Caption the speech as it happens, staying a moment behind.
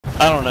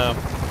I don't know.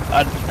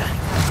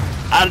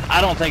 I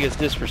don't think it's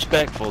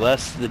disrespectful.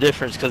 That's the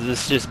difference, because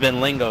it's just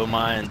been lingo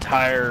my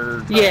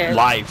entire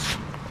life.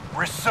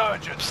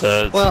 Resurgence.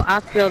 So well, I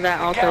feel that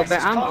also,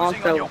 but I'm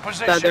also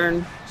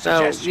Southern,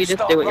 so you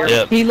just do what you're.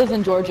 Yep. He lives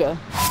in Georgia.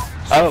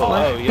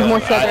 Oh yeah. More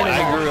Southern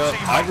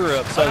I grew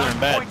up Southern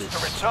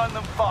Baptist.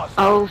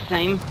 Oh,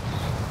 same.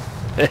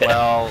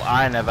 Well,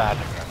 I never had a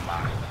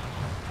grandma.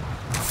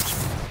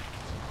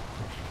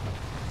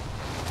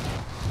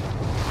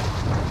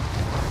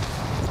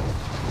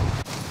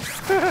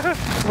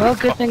 Well,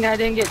 good thing I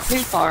didn't get too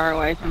far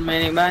away from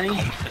anybody.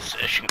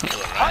 Possession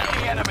killer. Hunt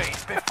the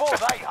enemies before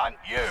they hunt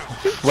you.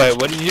 Wait,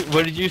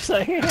 what did you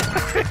say?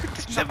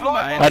 Never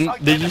mind.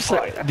 Did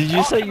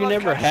you say you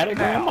never had a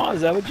grandma?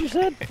 Is that what you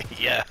said?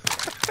 Yeah.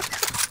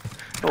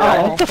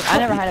 Oh, I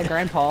never had a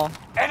grandpa.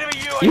 Enemy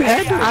UAV. You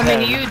had to. I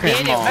mean, you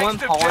did at one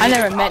point. I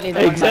never met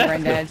neither one of my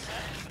grandads.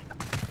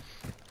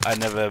 I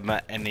never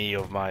met any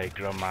of my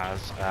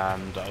grandmas,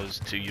 and I was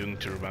too young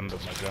to remember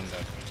my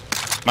granddad.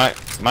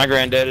 My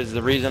granddad is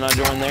the reason I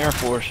joined the Air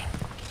Force.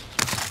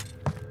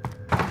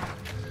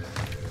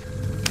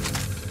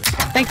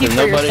 Thank you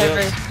for your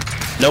service.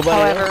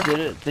 Nobody else did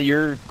it.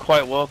 You're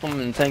quite welcome,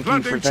 and thank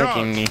you for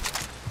thanking me.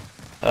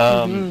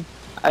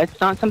 It's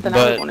not something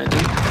I would want to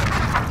do.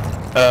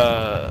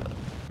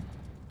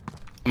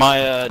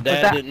 My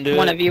dad didn't do it.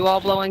 One of you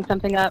all blowing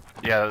something up?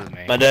 Yeah, that was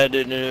me. My dad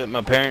didn't do it.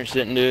 My parents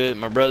didn't do it.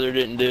 My brother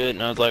didn't do it.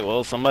 And I was like,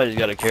 well, somebody's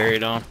got to carry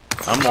it on.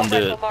 I'm gonna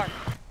do it.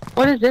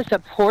 What is this? A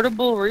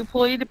portable,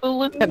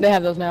 reployable? Yep, they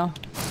have those now.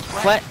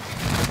 What?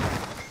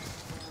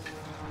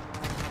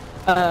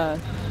 What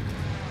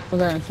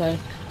was I gonna say?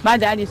 My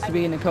dad used to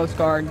be in the Coast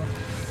Guard.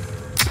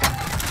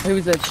 He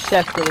was a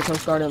chef for the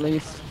Coast Guard, at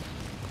least.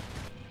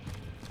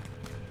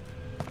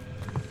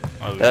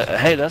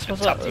 Hey, that's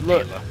what's up.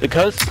 Look,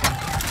 because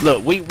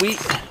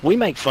we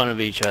make fun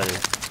of each other.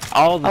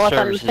 All the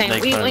services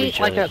make fun of each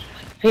like other.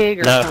 a pig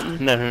or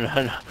something.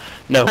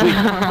 No.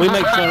 We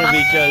make fun of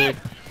each other.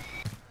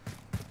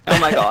 Oh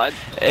my god.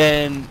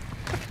 And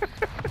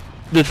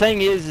the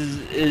thing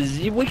is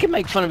we can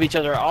make fun of each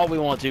other all we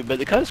want to, but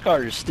the Coast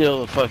Guard is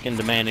still a fucking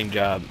demanding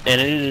job,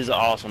 and it is an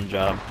awesome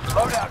job.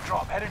 Loadout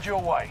drop headed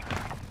your way.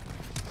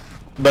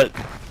 But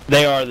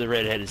they are the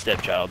redheaded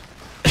stepchild.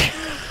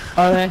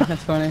 Are they?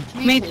 That's funny.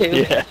 Me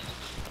too. Yeah.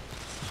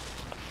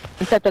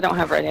 Except I don't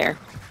have red hair,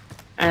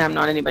 and I'm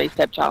not anybody's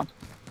stepchild.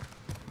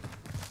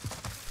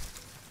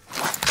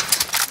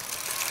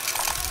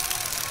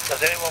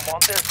 Does anyone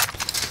want this?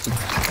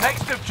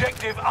 Next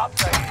objective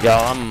updated.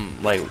 Y'all,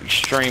 I'm like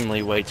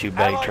extremely way too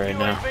baked right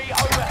now.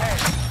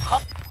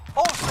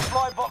 All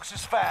supply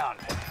boxes found.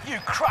 You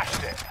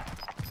crushed it.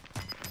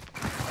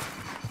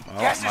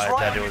 Well, my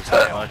daddy was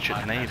a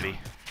merchant navy.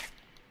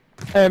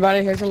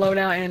 Everybody, here's a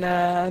loadout and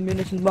a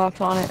munitions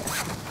box on it.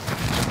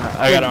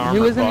 I got an armor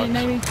Who was in box. the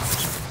Navy?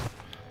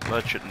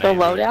 Merchant The navy.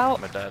 loadout?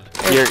 My dad.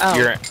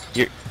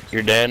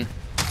 Your dad?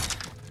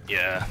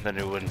 Yeah. Then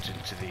he went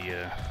into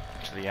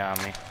the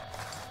army.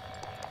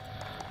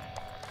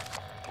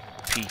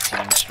 PT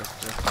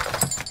instructor.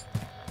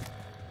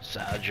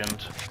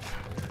 Sergeant.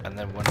 And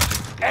then went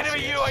into the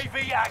Enemy SAS.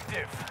 UAV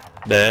active.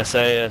 The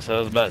SAS, I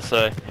was about to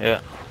say,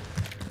 yeah.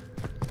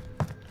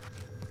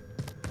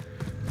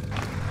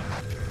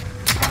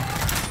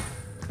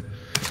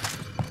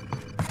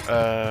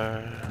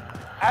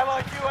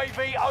 Allied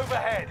UAV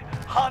overhead.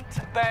 Hunt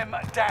them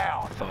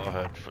down. I thought I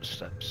heard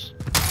footsteps.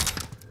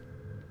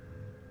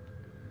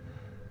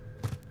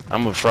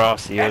 I'm with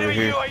Frosty over Enemy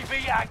here.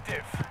 UAV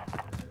active.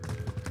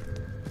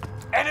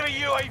 Enemy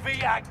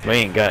UAV active. We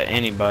ain't got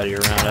anybody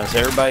around us.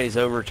 Everybody's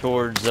over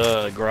towards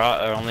on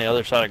the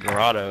other side of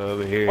Grotto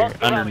over here,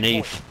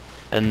 underneath.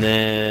 And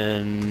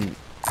then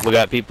we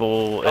got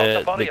people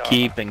at the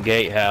Keep and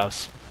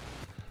Gatehouse.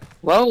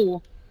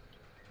 Whoa.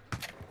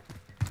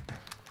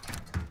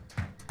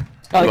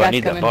 Oh, I that's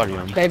need that coming. body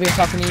on me. Baby, I'm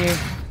talking to you.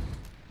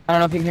 I don't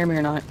know if you can hear me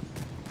or not.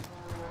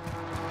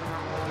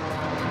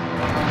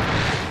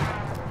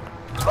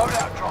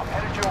 Loadout drop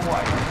headed your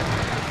way.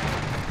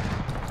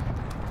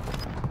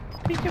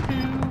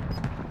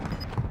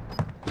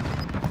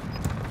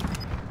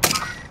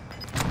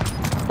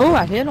 Oh,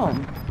 I hit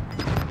him.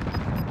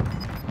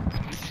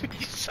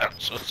 You sound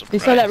so surprised. You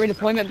saw that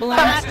redeployment balloon?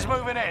 Gas is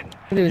moving in.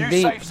 It was New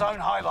deep. safe zone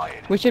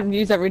highlighted. We should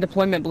use that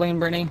redeployment balloon,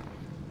 Brittany.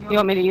 You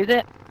want me to use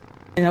it?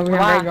 And over here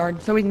in Why?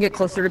 graveyard, so we can get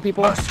closer to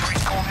people.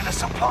 Mercenaries called in a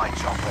supply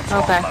chopper to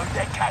Okay. offload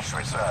their cash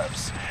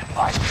reserves.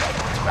 My job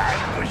was to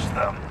ambush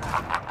them.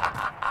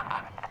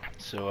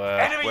 So,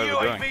 Enemy where are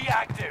we going? UAV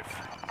active.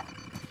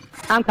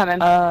 I'm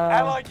coming.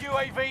 Allied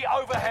UAV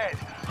overhead.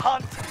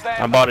 Hunt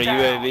them I bought a down.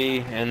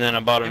 UAV and then I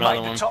bought You another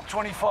made the one. top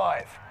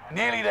 25.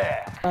 Nearly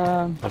there.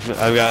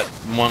 I've got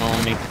one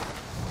on me.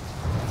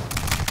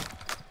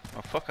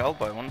 Oh fuck, I'll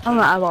buy one too. Oh,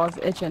 my eyeball's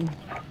itching.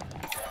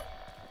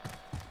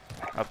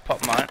 I've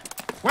popped mine.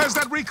 Where's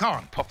that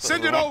recon? Pop the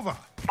Send it other one. over.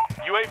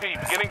 UAV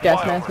beginning Gas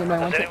flyover. mask, anybody Does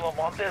want it? anyone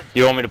want this?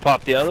 You want me to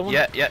pop the other one?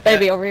 Yeah.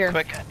 Baby, over here.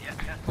 Quick.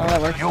 Oh, that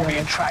works. You're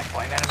being tracked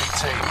by an enemy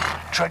team.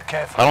 Tread I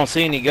carefully. don't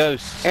see any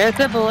ghosts. There's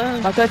a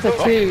balloon. I thought so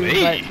too, me.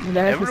 but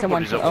there has to be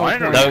someone Everybody's a over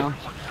whiner. here No, now.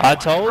 I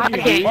told I you.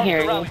 can't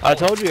hear you. I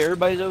told you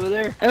everybody's over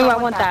there. Oh, I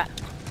want that.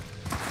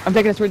 I'm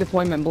taking this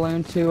redeployment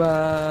balloon to,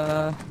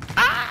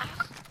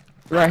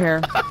 right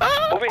here.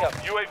 Moving up.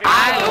 UAV.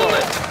 Ready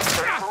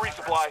for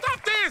resupply.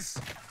 Stop this!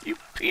 You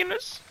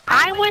penis?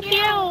 I'm with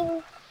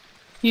you.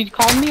 You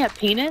called me a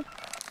penis?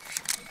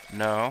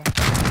 No.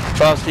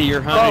 Frosty,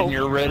 you're hunted Oh. and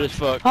you're red as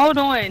fuck. Hold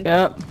on.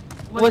 Yep.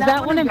 Was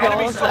that one of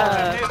Enemy y'all's,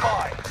 soldier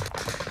nearby.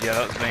 Yeah,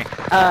 that was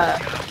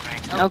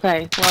me.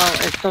 okay, well,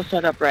 it still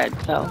showed up red,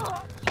 so.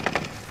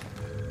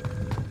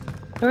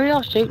 Who are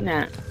y'all shooting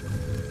at?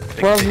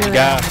 We're over here.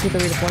 Guy. Get the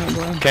redeployment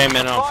balloon. Came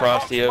in on Supply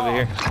Frosty box over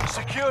here. marked.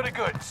 Secure the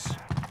goods.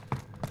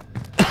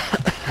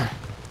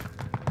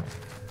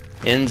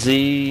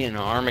 NZ and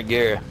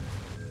Armageddon.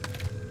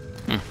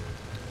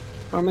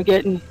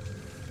 Armageddon.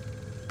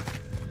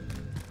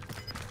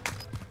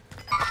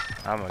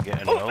 I'm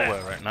getting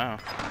nowhere right now.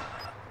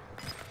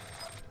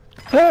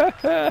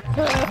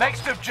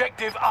 Next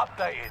objective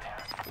updated.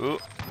 Ooh.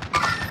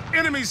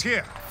 Enemies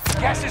here!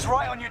 Gas is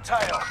right on your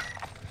tail.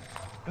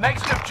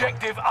 Next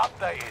objective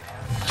updated.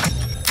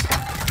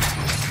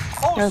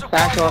 All There's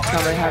supplies Satchel are if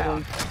somebody has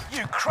out. them.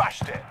 You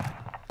crushed it.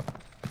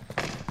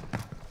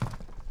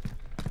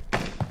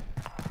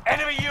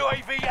 Enemy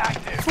UAV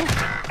active.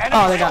 Enemy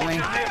Oh, they got me.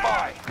 soldiers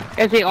nearby.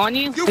 Is he on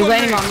you? You He's with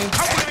landing me. on me.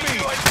 Come with Enemy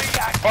me! UAV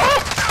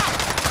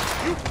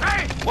active. You,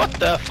 hey! What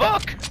the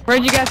fuck?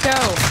 Where'd you guys go?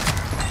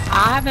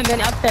 I haven't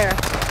been up there.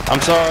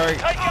 I'm sorry.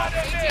 Take out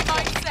their vehicle.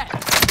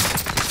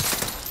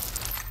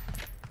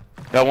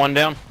 Got one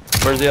down.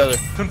 Where's the other?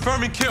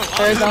 Confirming kill.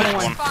 There's the other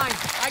one. Fine,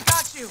 I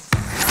got you.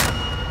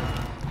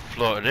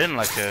 Floated in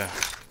like a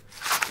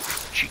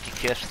cheeky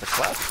kiss to the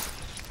club.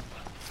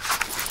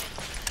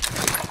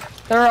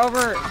 They're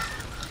over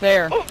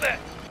there.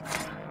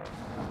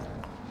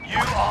 You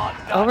are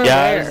done. Over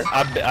Guys,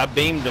 there. I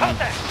beamed them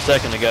a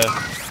second ago.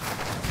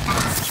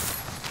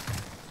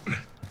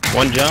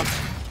 One jump.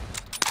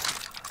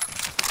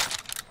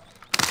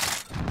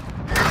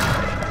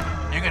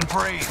 You can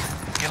breathe.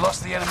 You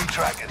lost the enemy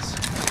trackers.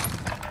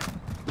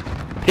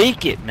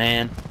 Peek it,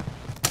 man.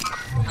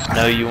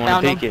 No, you want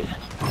Found to peek it.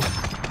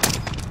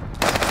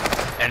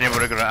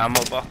 Anybody got an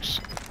ammo box?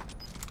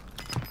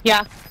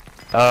 Yeah.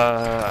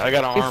 I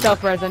got an He's armor.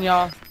 self-resing,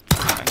 y'all.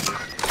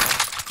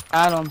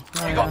 Got him.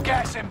 You got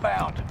gas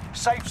inbound.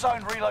 Safe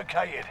zone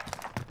relocated.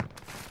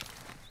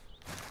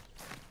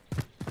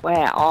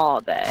 Where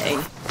are they?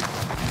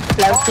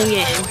 Floating in.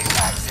 Is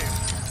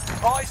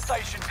active. Buy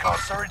station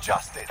costs are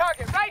adjusted.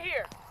 Target right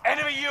here.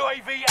 Enemy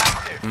UAV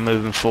active. I'm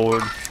moving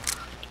forward.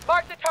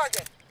 Mark the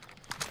target.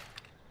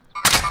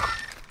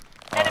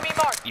 Enemy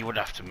marked. You would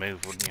have to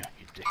move, wouldn't you?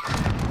 You dick.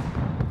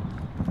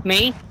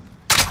 Me?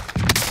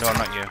 No,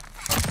 not you.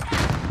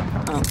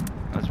 Oh.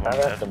 That's one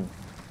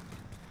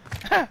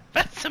dead.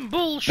 That's some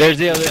bullshit. There's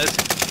the other.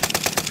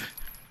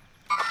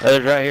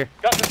 Other's right here.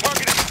 Got the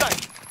target in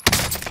sight.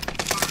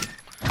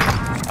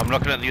 I'm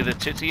looking at the other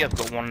titty. I've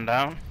got one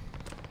down.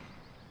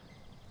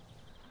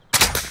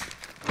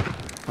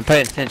 I'm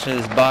paying attention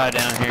to this buy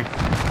down here.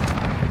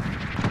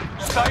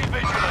 Stay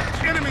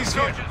vigilant. Enemies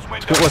here! Insurgents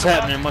window. What's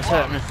happening? What's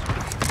happening?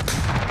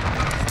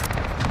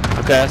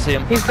 Okay, I see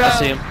him. He's I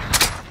see him.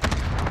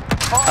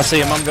 I see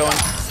him. I'm going.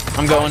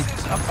 I'm going.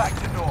 Prices are back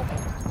to normal.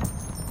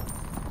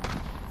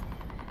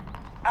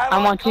 I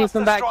want you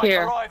from back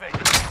here. Arriving.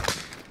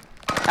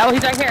 Oh,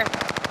 he's right here.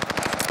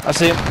 I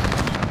see him.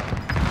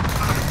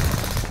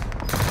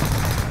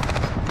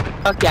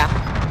 Fuck yeah.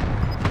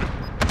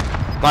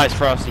 Nice,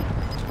 Frosty.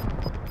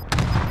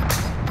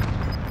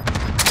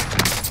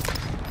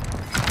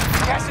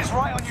 Gas is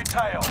right on your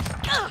tail.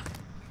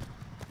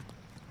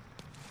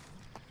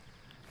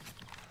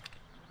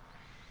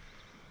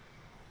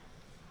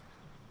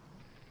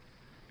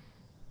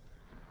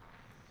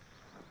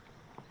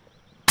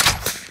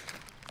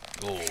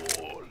 Oh,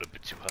 a little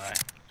bit too high.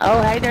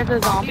 Oh, hey, there's a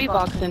zombie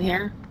box in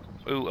here.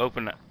 Ooh,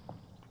 open it.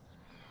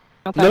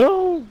 Okay.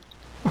 No.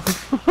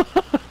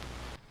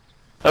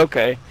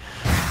 Okay.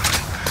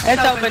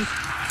 It's open.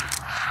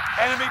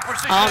 Enemy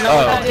precision. I don't know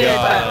what that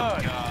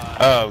is, God.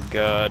 Oh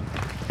god.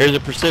 Here's a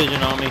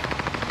precision on me.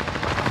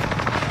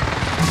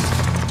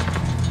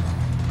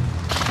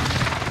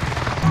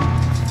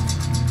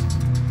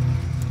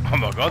 Oh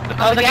my god, the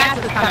Oh, the gas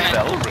is coming.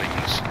 bell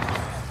rings.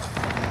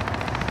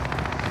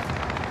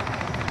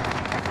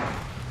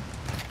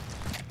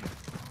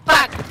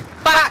 Fuck!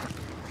 Fuck!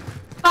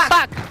 Fuck!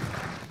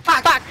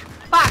 Fuck! Fuck!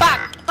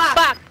 Fuck!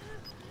 Fuck!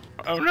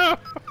 Oh no.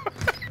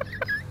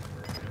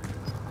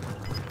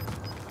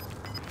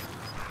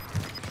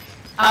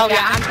 Oh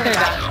yeah, I'm clear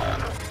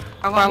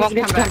back. I won't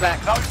get to come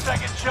back. No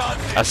second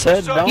chance. I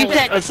said don't. You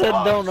said- I said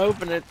don't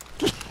open it.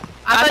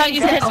 I thought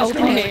you said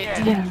open it.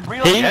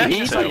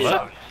 He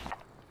did.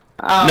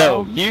 Oh.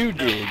 No, you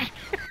did.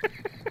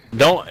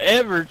 Don't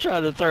ever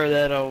try to throw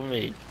that on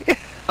me.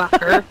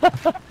 Fucker.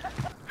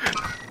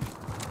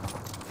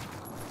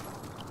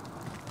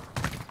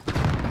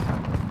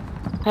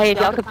 Hey, if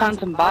y'all could find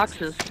some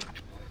boxes,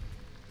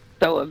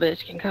 so a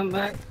bitch can come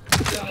back.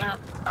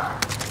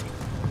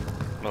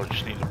 Well,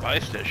 just need a buy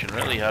station,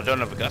 really. I don't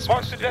have a gas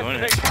Mark mask the to go in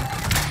it.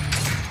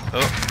 destination.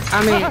 Oh,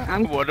 I mean,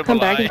 I'm What a come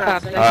back in lie.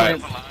 5 Alright,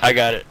 seconds. I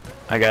got it.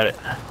 I got it.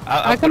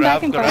 I come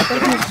back in 5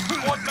 seconds.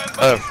 Squad member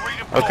Oh, is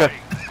redeploying. okay.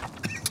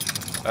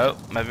 Oh,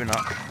 maybe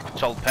not.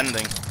 It's all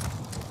pending.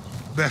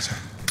 Better.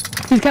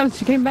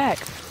 She came back.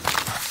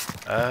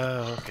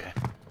 Oh, okay.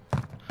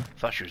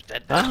 Thought she was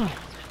dead. Oh.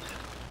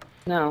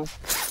 No.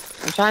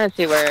 I'm trying to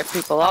see where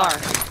people are.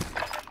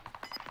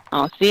 I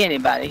don't see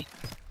anybody.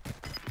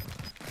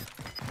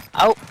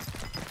 Oh,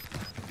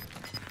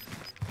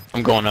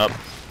 I'm going up.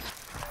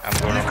 I'm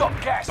going You've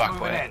got gas back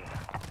moving way.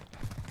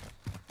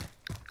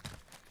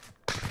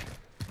 in.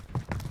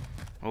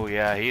 Oh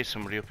yeah, here's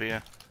somebody up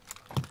here.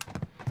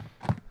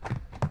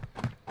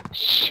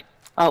 shh.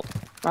 Oh,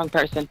 wrong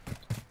person.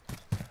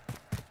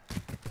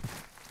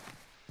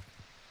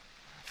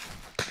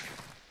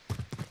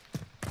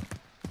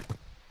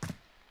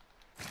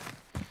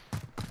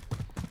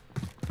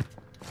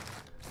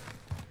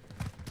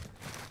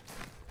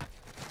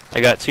 I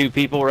got 2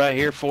 people right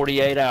here,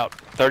 48 out.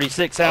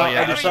 36 out,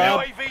 yeah. other Enemy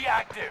side. UAV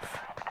active.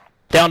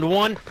 Down to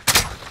 1.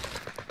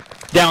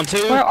 Down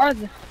 2. Where are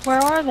they? Where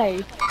are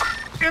they?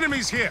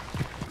 Enemies here.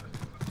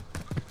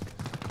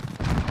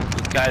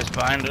 Guys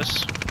behind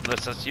us.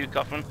 Unless that's you,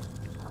 Coffin.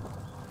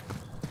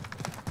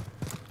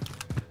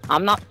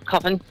 I'm not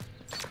cuffing.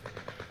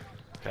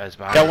 Guys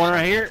behind Got us. one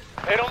right here.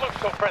 They don't look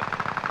so friendly.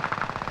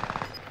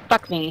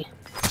 Fuck me.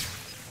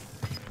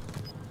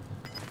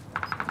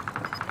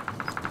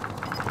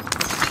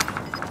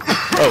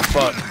 Oh,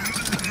 fuck.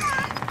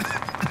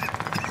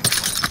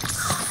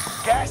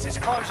 Gas is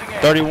closing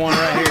in. 31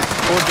 right here.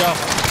 Towards y'all.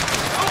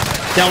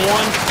 Down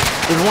 1.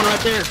 There's one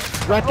right there.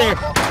 Right there.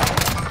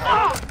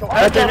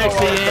 Right there next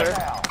to you, Ant.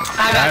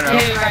 I got I know.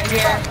 2 right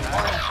here.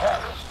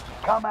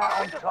 Come out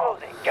on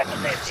top. Get to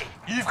safety.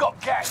 You've got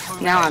gas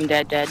moving Now in. I'm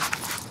dead.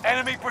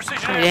 Enemy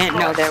precision I didn't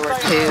know airstrike. there were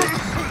Stay 2.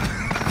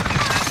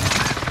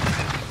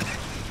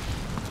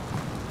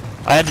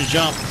 I had to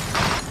jump.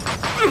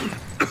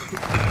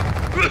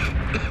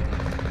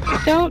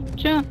 Don't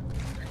jump.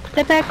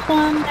 Step back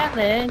from that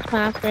ledge,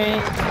 my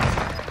friend.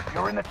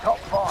 You're in the top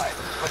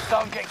 5, but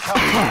don't get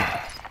caught.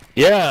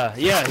 Yeah,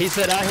 he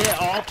said I hit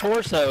all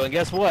torso, and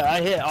guess what? I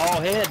hit all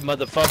head,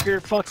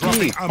 motherfucker. Fuck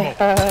you. Ammo.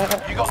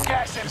 You got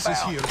gas This is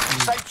inbound. here.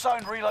 Safe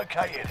zone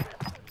relocated.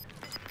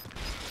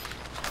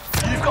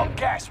 You've got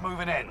gas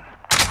moving in.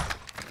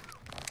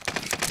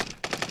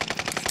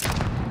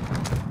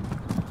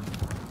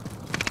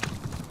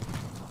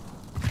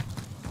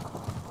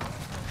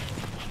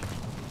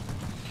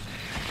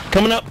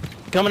 Coming up,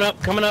 coming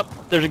up, coming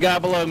up. There's a guy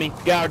below me.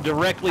 Guy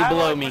directly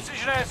below Allied me.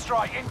 precision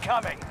airstrike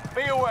incoming.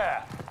 Be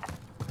aware.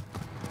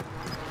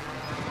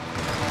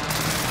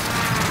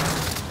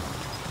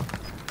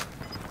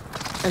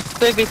 It's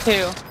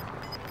 3v2.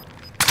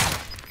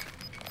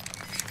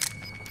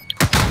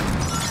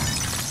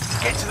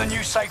 Get to the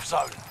new safe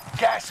zone.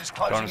 Gas is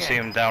closing Don't see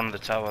in. him down the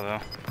tower though.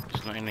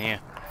 He's not in here.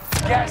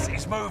 Gas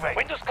is moving.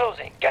 Windows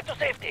closing. Get to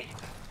safety.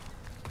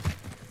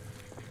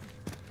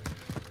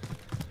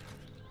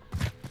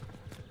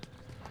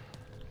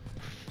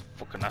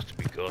 Fucking has to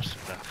be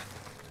ghosted then.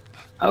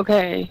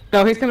 Okay.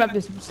 No, he's coming up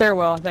this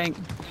stairwell, I think.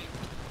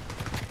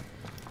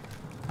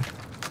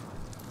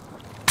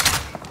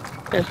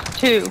 There's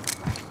 2.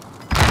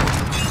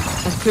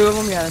 There's 2 of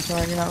them. Yeah, that's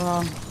right. You're not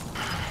wrong.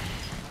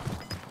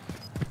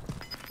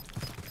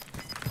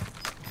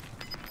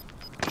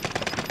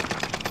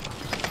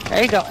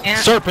 There you go, Ant.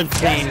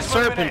 Serpentine, Gas is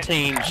moving in.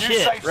 serpentine. New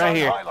Shit, safe right zone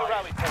here.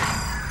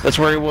 highlighted. That's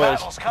where he was.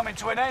 Battle's coming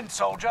to an end,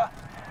 soldier.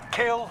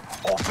 Kill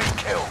or be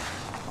killed.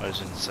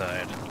 Where's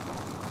inside?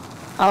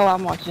 Oh,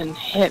 I'm watching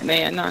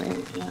Hitman. Not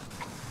even, yeah.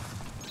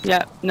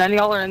 Yep, none of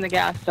y'all are in the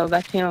gas, so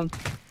that's him.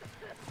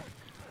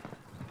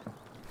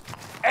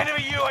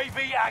 Enemy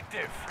UAV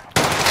active.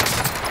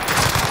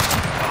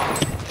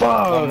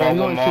 Fuck, One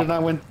more, one more. I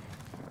win.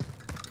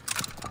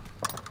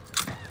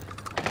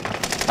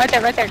 Right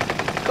there, right there.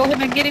 Go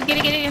ahead and get him, get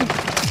him.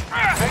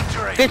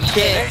 Victory. Good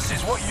shit. This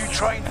is what you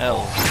trained for.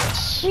 Hell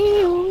yes.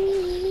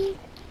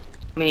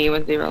 Me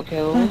with 0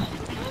 kills.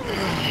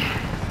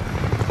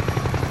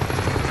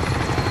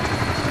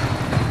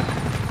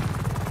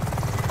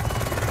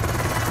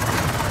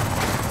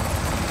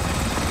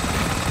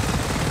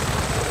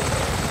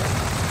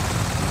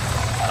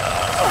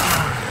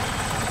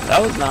 That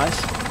was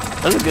nice.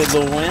 That was a good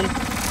little win.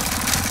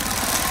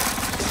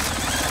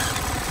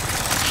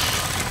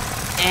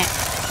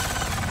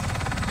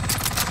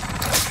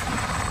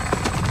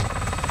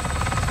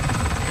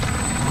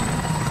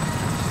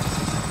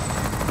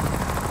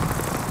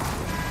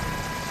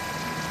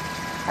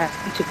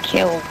 To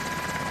kill.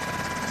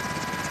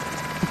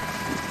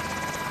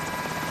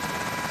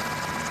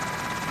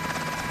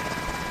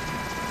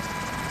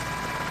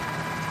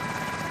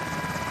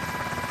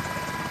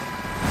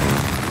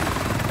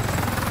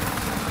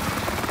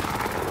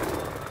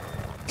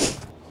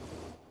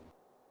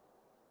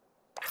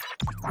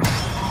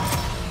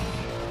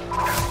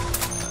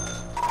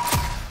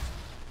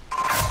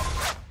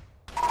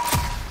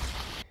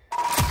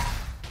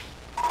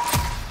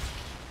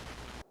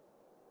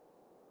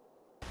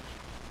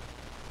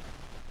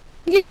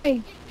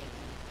 Yay!